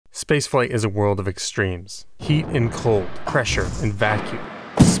Spaceflight is a world of extremes. Heat and cold, pressure and vacuum,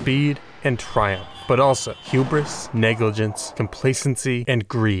 speed and triumph, but also hubris, negligence, complacency, and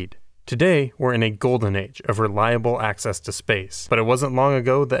greed. Today, we're in a golden age of reliable access to space, but it wasn't long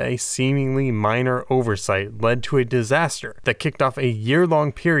ago that a seemingly minor oversight led to a disaster that kicked off a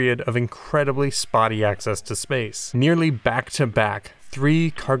year-long period of incredibly spotty access to space. Nearly back-to-back,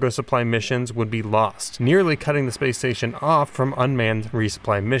 3 cargo supply missions would be lost, nearly cutting the space station off from unmanned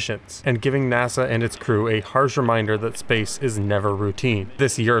resupply missions, and giving NASA and its crew a harsh reminder that space is never routine.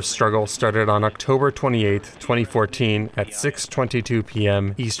 This year of struggle started on October 28, 2014 at 6:22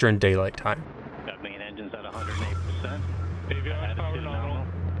 p.m. Eastern Daylight Time. Got main engines at 108%. Avionics power nominal.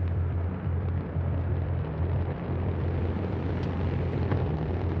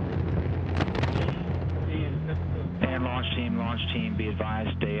 And launch team, be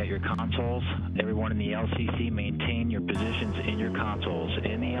advised, stay at your consoles. Everyone in the LCC, maintain your positions in your consoles.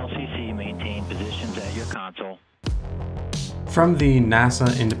 In the LCC, maintain positions at your console. From the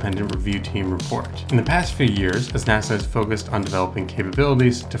NASA Independent Review Team report. In the past few years, as NASA has focused on developing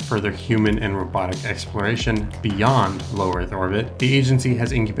capabilities to further human and robotic exploration beyond low Earth orbit, the agency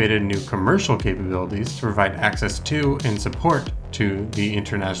has incubated new commercial capabilities to provide access to and support to the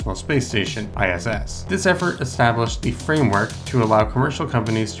International Space Station, ISS. This effort established the framework to allow commercial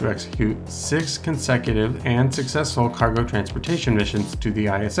companies to execute 6 consecutive and successful cargo transportation missions to the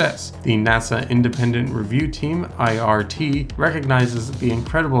ISS. The NASA Independent Review Team, IRT, recognizes the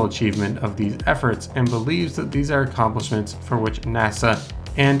incredible achievement of these efforts and believes that these are accomplishments for which NASA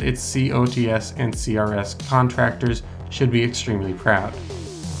and its COTS and CRS contractors should be extremely proud.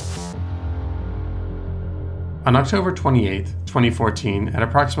 On October 28, 2014, at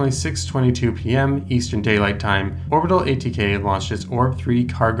approximately 6:22 p.m. Eastern Daylight Time, Orbital ATK launched its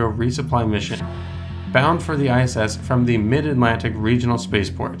Orb-3 cargo resupply mission, bound for the ISS from the Mid-Atlantic Regional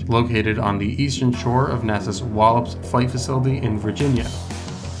Spaceport, located on the eastern shore of NASA's Wallops Flight Facility in Virginia.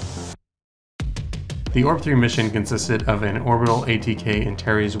 The Orb-3 mission consisted of an Orbital ATK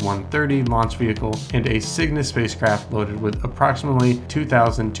Antares 130 launch vehicle and a Cygnus spacecraft loaded with approximately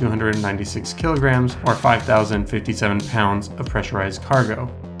 2,296 kilograms or 5,057 pounds of pressurized cargo.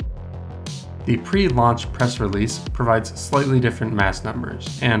 The pre-launch press release provides slightly different mass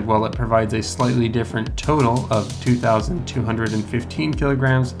numbers, and while it provides a slightly different total of 2,215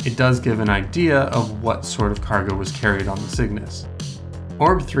 kilograms, it does give an idea of what sort of cargo was carried on the Cygnus.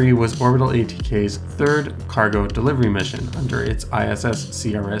 Orb-3 was Orbital ATK's 3rd cargo delivery mission under its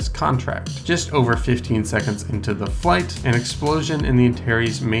ISS-CRS contract. Just over 15 seconds into the flight, an explosion in the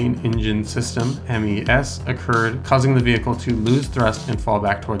Antares main engine system, MES, occurred, causing the vehicle to lose thrust and fall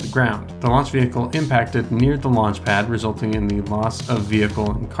back toward the ground. The launch vehicle impacted near the launch pad, resulting in the loss of vehicle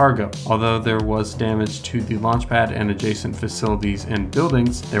and cargo. Although there was damage to the launch pad and adjacent facilities and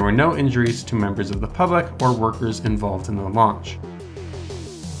buildings, there were no injuries to members of the public or workers involved in the launch.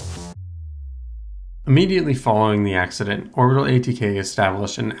 Immediately following the accident, Orbital ATK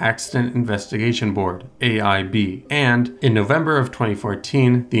established an Accident Investigation Board, AIB, and in November of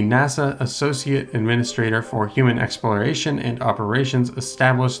 2014, the NASA Associate Administrator for Human Exploration and Operations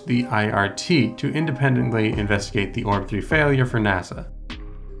established the IRT to independently investigate the Orb-3 failure for NASA.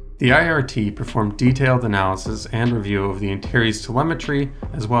 The IRT performed detailed analysis and review of the Antares telemetry,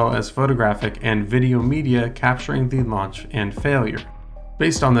 as well as photographic and video media capturing the launch and failure.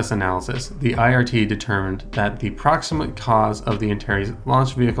 Based on this analysis, the IRT determined that the proximate cause of the Antares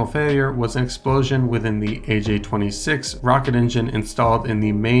launch vehicle failure was an explosion within the AJ-26 rocket engine installed in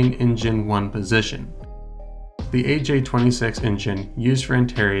the main engine 1 position. The AJ-26 engine used for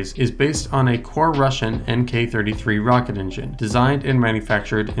Antares is based on a core Russian NK-33 rocket engine, designed and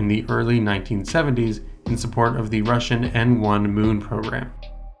manufactured in the early 1970s in support of the Russian N-1 moon program.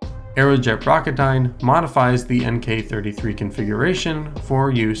 Aerojet Rocketdyne modifies the NK-33 configuration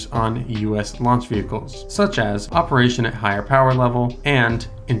for use on US launch vehicles, such as operation at higher power level and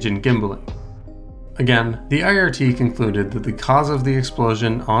engine gimbaling. Again, the IRT concluded that the cause of the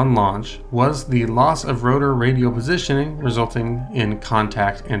explosion on launch was the loss of rotor radial positioning, resulting in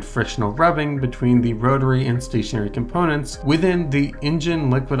contact and frictional rubbing between the rotary and stationary components within the engine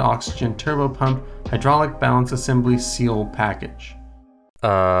liquid oxygen turbopump hydraulic balance assembly seal package.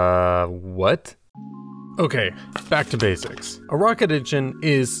 What? Okay, back to basics. A rocket engine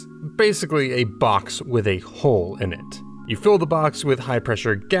is basically a box with a hole in it. You fill the box with high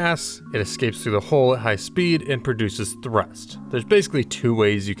pressure gas, it escapes through the hole at high speed and produces thrust. There's basically 2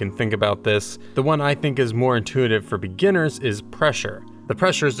 ways you can think about this. The one I think is more intuitive for beginners is pressure. The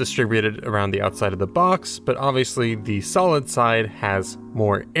pressure is distributed around the outside of the box, but obviously the solid side has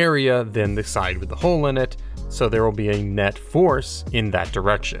more area than the side with the hole in it. so there will be a net force in that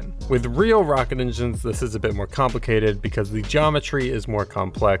direction. With real rocket engines, this is a bit more complicated because the geometry is more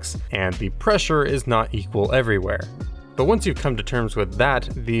complex and the pressure is not equal everywhere. But once you've come to terms with that,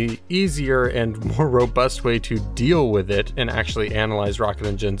 the easier and more robust way to deal with it and actually analyze rocket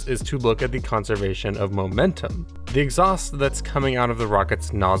engines is to look at the conservation of momentum. The exhaust that's coming out of the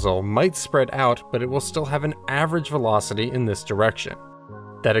rocket's nozzle might spread out, but it will still have an average velocity in this direction.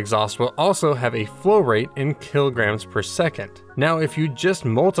 That exhaust will also have a flow rate in kilograms per second. Now, if you just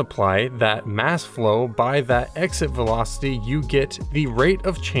multiply that mass flow by that exit velocity, you get the rate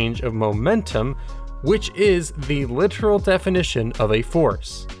of change of momentum, which is the literal definition of a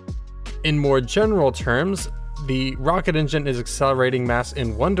force. In more general terms, the rocket engine is accelerating mass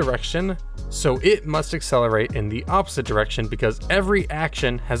in one direction, so it must accelerate in the opposite direction because every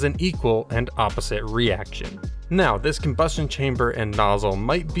action has an equal and opposite reaction. Now, this combustion chamber and nozzle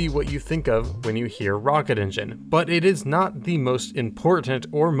might be what you think of when you hear rocket engine, but it is not the most important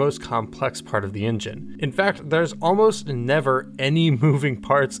or most complex part of the engine. In fact, there's almost never any moving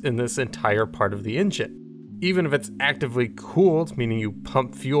parts in this entire part of the engine. Even if it's actively cooled, meaning you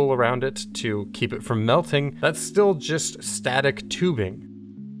pump fuel around it to keep it from melting, that's still just static tubing.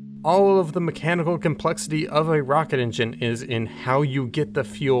 All of the mechanical complexity of a rocket engine is in how you get the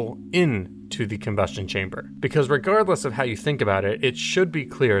fuel into the combustion chamber. Because regardless of how you think about it, it should be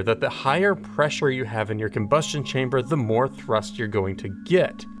clear that the higher pressure you have in your combustion chamber, the more thrust you're going to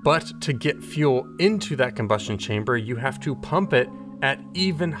get. But to get fuel into that combustion chamber, you have to pump it at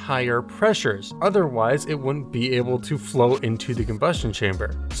even higher pressures. Otherwise, it wouldn't be able to flow into the combustion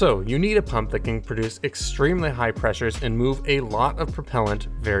chamber. So you need a pump that can produce extremely high pressures and move a lot of propellant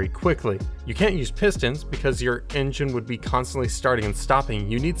very quickly. You can't use pistons because your engine would be constantly starting and stopping.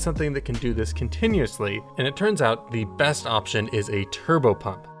 You need something that can do this continuously, and it turns out the best option is a turbo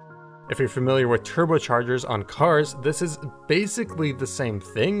pump. If you're familiar with turbochargers on cars, this is basically the same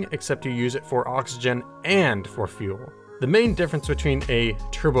thing, except you use it for oxygen and for fuel. The main difference between a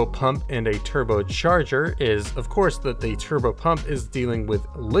turbo pump and a turbocharger is, of course, that the turbo pump is dealing with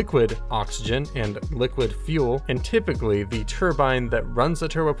liquid oxygen and liquid fuel, and typically the turbine that runs the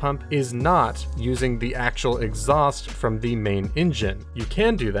turbo pump is not using the actual exhaust from the main engine. You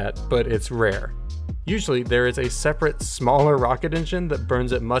can do that, but it's rare. Usually there is a separate, smaller rocket engine that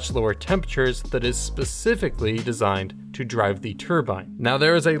burns at much lower temperatures that is specifically designed to drive the turbine. Now,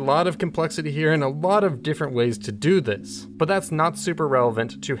 there is a lot of complexity here and a lot of different ways to do this, but that's not super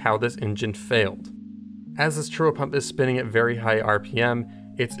relevant to how this engine failed. As this turbo pump is spinning at very high RPM,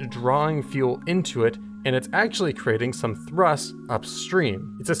 it's drawing fuel into it, and it's actually creating some thrust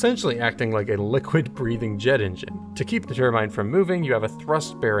upstream. It's essentially acting like a liquid breathing jet engine. To keep the turbine from moving, you have a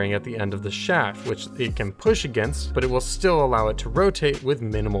thrust bearing at the end of the shaft, which it can push against, but it will still allow it to rotate with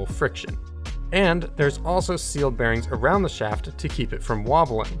minimal friction. And there's also sealed bearings around the shaft to keep it from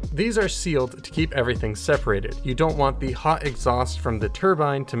wobbling. These are sealed to keep everything separated. You don't want the hot exhaust from the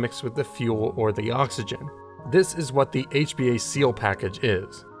turbine to mix with the fuel or the oxygen. This is what the HBA seal package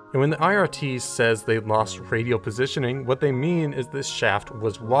is. And when the IRT says they lost radial positioning, what they mean is this shaft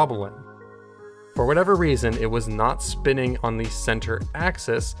was wobbling. For whatever reason, it was not spinning on the center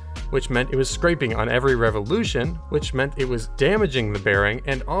axis, which meant it was scraping on every revolution, which meant it was damaging the bearing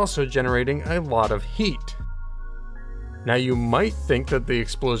and also generating a lot of heat. Now, you might think that the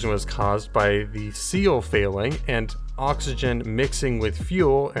explosion was caused by the seal failing and oxygen mixing with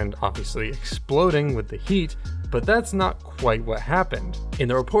fuel and obviously exploding with the heat, but that's not quite what happened. In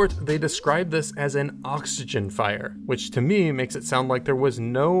the report, they described this as an oxygen fire, which to me makes it sound like there was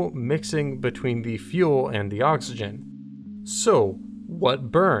no mixing between the fuel and the oxygen. So,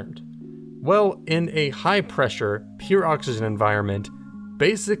 what burned? Well, in a high pressure, pure oxygen environment,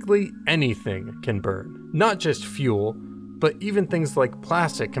 basically anything can burn. Not just fuel, but even things like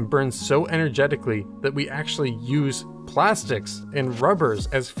plastic can burn so energetically that we actually use plastics and rubbers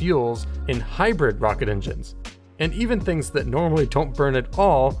as fuels in hybrid rocket engines. And even things that normally don't burn at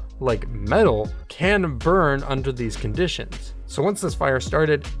all, like metal, can burn under these conditions. So once this fire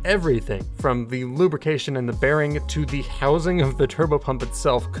started, everything from the lubrication and the bearing to the housing of the turbopump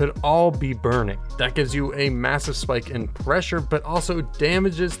itself could all be burning. That gives you a massive spike in pressure, but also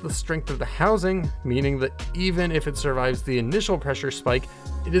damages the strength of the housing, meaning that even if it survives the initial pressure spike,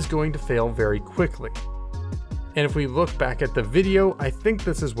 it is going to fail very quickly. And if we look back at the video, I think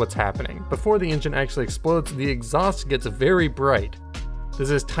this is what's happening. Before the engine actually explodes, the exhaust gets very bright. This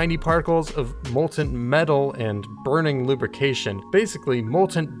is tiny particles of molten metal and burning lubrication. Basically,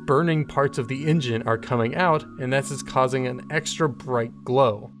 molten burning parts of the engine are coming out, and this is causing an extra bright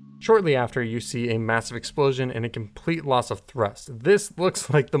glow. Shortly after, you see a massive explosion and a complete loss of thrust. This looks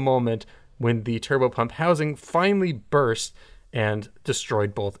like the moment when the turbopump housing finally burst and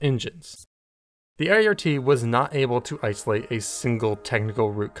destroyed both engines. The IRT was not able to isolate a single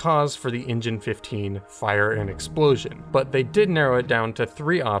technical root cause for the engine 15 fire and explosion, but they did narrow it down to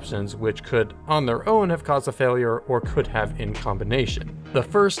 3 options which could on their own have caused a failure or could have in combination. The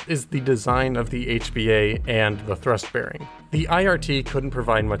first is the design of the HBA and the thrust bearing. The IRT couldn't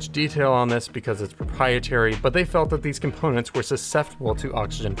provide much detail on this because it's proprietary, but they felt that these components were susceptible to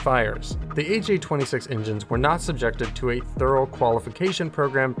oxygen fires. The AJ-26 engines were not subjected to a thorough qualification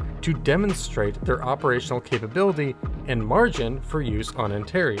program to demonstrate their operational capability and margin for use on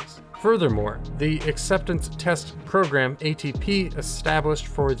Antares. Furthermore, the Acceptance Test Program ATP established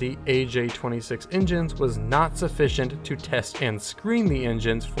for the AJ-26 engines was not sufficient to test and screen the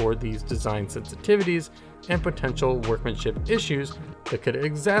engines for these design sensitivities and potential workmanship issues that could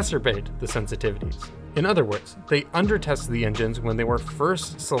exacerbate the sensitivities. In other words, they undertested the engines when they were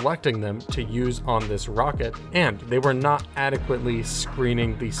first selecting them to use on this rocket, and they were not adequately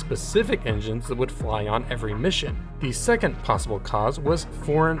screening the specific engines that would fly on every mission. The second possible cause was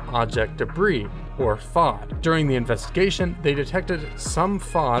foreign object debris, or FOD. During the investigation, they detected some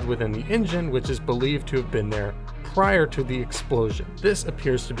FOD within the engine which is believed to have been there prior to the explosion. This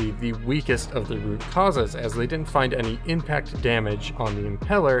appears to be the weakest of the root causes, as they didn't find any impact damage on the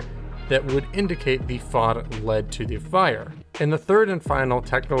impeller that would indicate the FOD led to the fire. And the third and final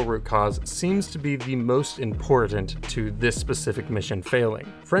technical root cause seems to be the most important to this specific mission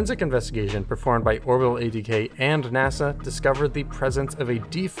failing. Forensic investigation performed by Orbital ATK and NASA discovered the presence of a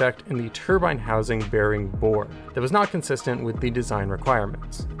defect in the turbine housing bearing bore that was not consistent with the design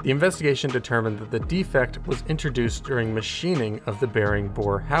requirements. The investigation determined that the defect was introduced during machining of the bearing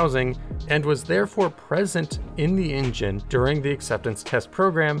bore housing and was therefore present in the engine during the acceptance test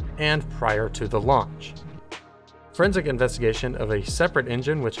program and prior to the launch. Forensic investigation of a separate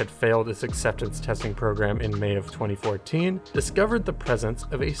engine which had failed its acceptance testing program in May of 2014 discovered the presence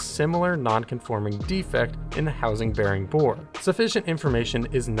of a similar non-conforming defect in the housing bearing bore. Sufficient information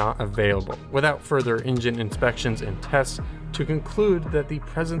is not available without further engine inspections and tests to conclude that the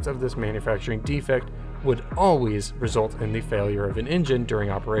presence of this manufacturing defect would always result in the failure of an engine during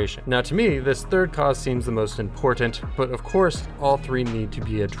operation. Now to me, this third cause seems the most important, but of course, all 3 need to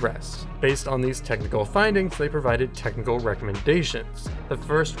be addressed. Based on these technical findings, they provided technical recommendations. The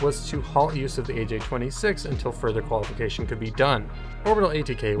first was to halt use of the AJ-26 until further qualification could be done. Orbital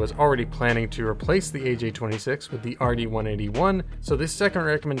ATK was already planning to replace the AJ-26 with the RD-181, so this second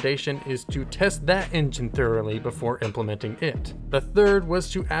recommendation is to test that engine thoroughly before implementing it. The third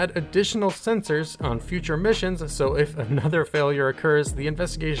was to add additional sensors on future missions, so if another failure occurs, the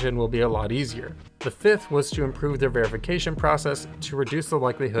investigation will be a lot easier. The fifth was to improve their verification process to reduce the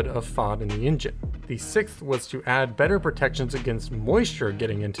likelihood of FOD in the engine. The sixth was to add better protections against moisture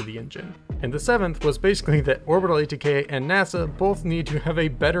getting into the engine. And the seventh was basically that Orbital ATK and NASA both need to have a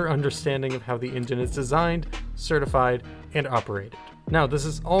better understanding of how the engine is designed, certified, and operated. Now, this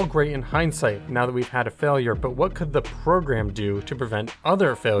is all great in hindsight now that we've had a failure, but what could the program do to prevent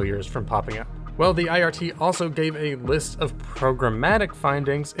other failures from popping up? Well, the IRT also gave a list of programmatic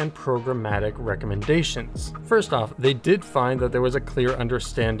findings and programmatic recommendations. First off, they did find that there was a clear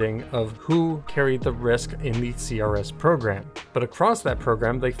understanding of who carried the risk in the CRS program. But across that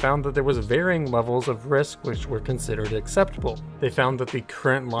program, they found that there was varying levels of risk which were considered acceptable. They found that the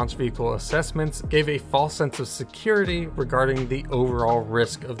current launch vehicle assessments gave a false sense of security regarding the overall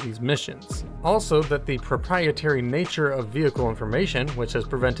risk of these missions. Also, that the proprietary nature of vehicle information, which has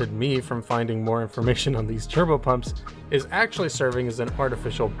prevented me from finding more information on these turbopumps, is actually serving as an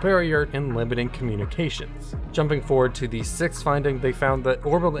artificial barrier in limiting communications. Jumping forward to the sixth finding, they found that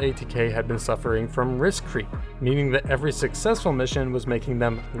Orbital ATK had been suffering from risk creep, meaning that every successful mission was making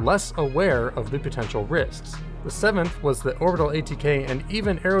them less aware of the potential risks. The seventh was that Orbital ATK and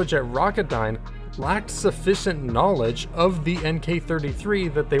even Aerojet Rocketdyne lacked sufficient knowledge of the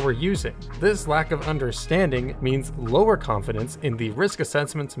NK-33 that they were using. This lack of understanding means lower confidence in the risk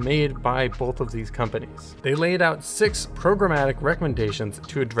assessments made by both of these companies. They laid out 6 programmatic recommendations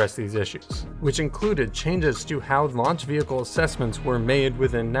to address these issues, which included changes to how launch vehicle assessments were made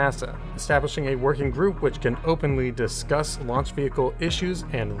within NASA, establishing a working group which can openly discuss launch vehicle issues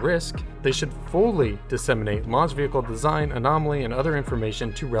and risk. They should fully disseminate launch vehicle design, anomaly, and other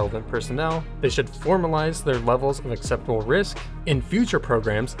information to relevant personnel. They should formalize their levels of acceptable risk. In future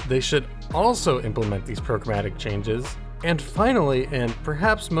programs, they should also implement these programmatic changes. And finally, and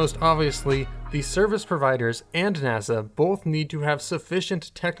perhaps most obviously, the service providers and NASA both need to have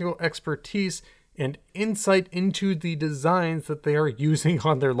sufficient technical expertise and insight into the designs that they are using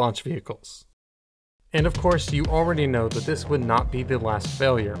on their launch vehicles. And of course, you already know that this would not be the last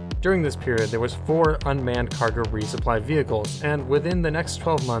failure. During this period, there was 4 unmanned cargo resupply vehicles, and within the next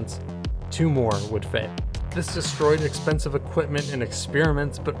 12 months, 2 more would fail. This destroyed expensive equipment and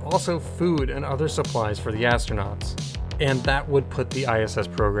experiments, but also food and other supplies for the astronauts. And that would put the ISS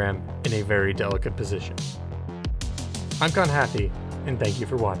program in a very delicate position. I'm Con Hathi, and thank you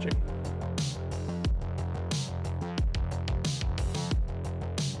for watching.